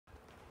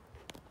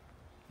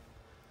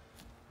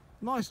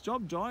Nice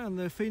job, Jai, on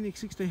the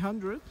Phoenix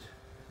 1600.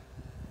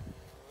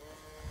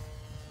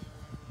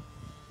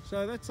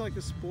 So that's like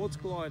a sports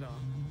glider.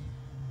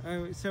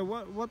 So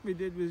what we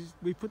did was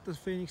we put the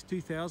Phoenix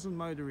 2000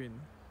 motor in,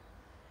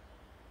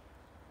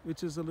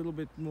 which is a little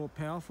bit more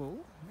powerful,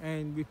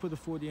 and we put a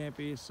 40 amp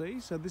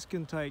ESC, so this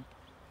can take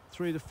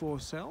 3 to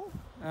 4 cell.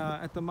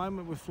 At the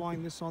moment we're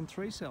flying this on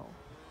 3 cell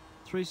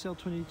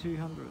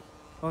 2200,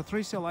 or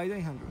 3 cell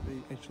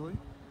 1800 actually.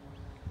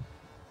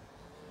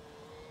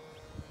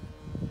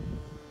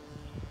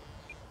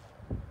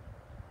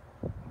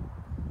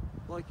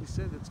 Like you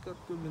said, it's got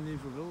good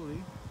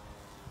maneuverability.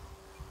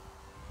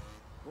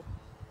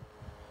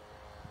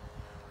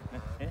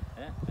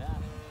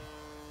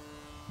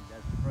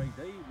 That's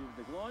 3D with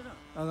the glider.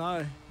 I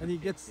know, and he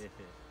gets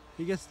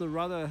the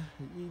rudder.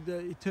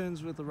 He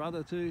turns with the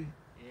rudder too.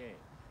 Yeah.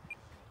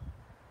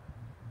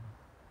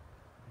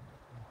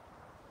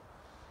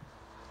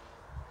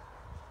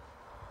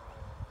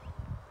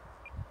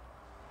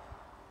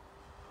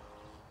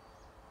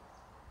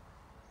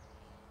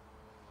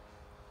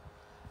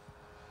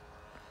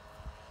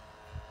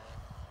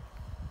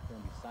 It's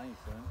gonna be sunny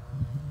soon.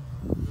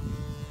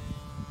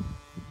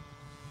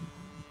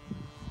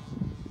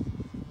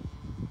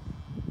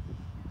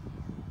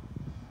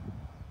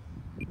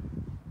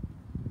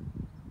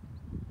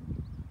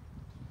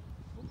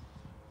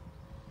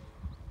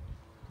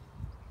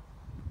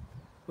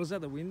 Was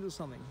that the wind or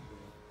something?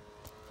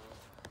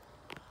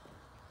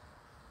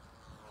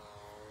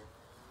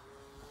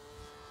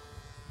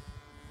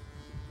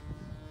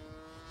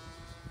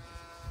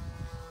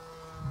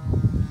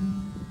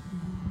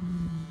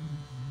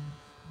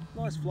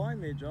 Nice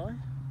flying there, Jai. Yeah,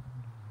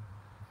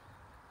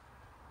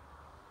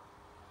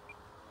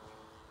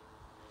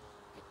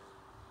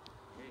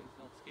 he's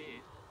not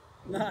scared.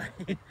 No,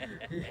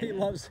 he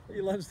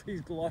loves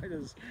these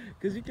gliders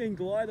because you can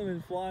glide them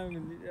and fly them.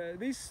 And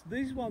these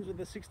ones with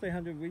the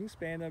 1600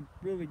 wingspan are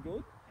really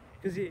good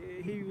because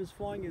he was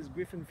flying his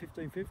Griffin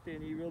 1550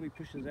 and he really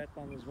pushes that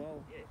one as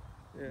well. Yeah.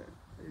 Yeah,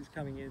 he's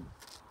coming in.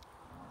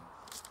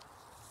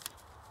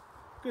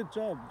 Good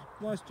job,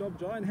 nice job,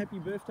 Jai, and happy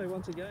birthday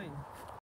once again.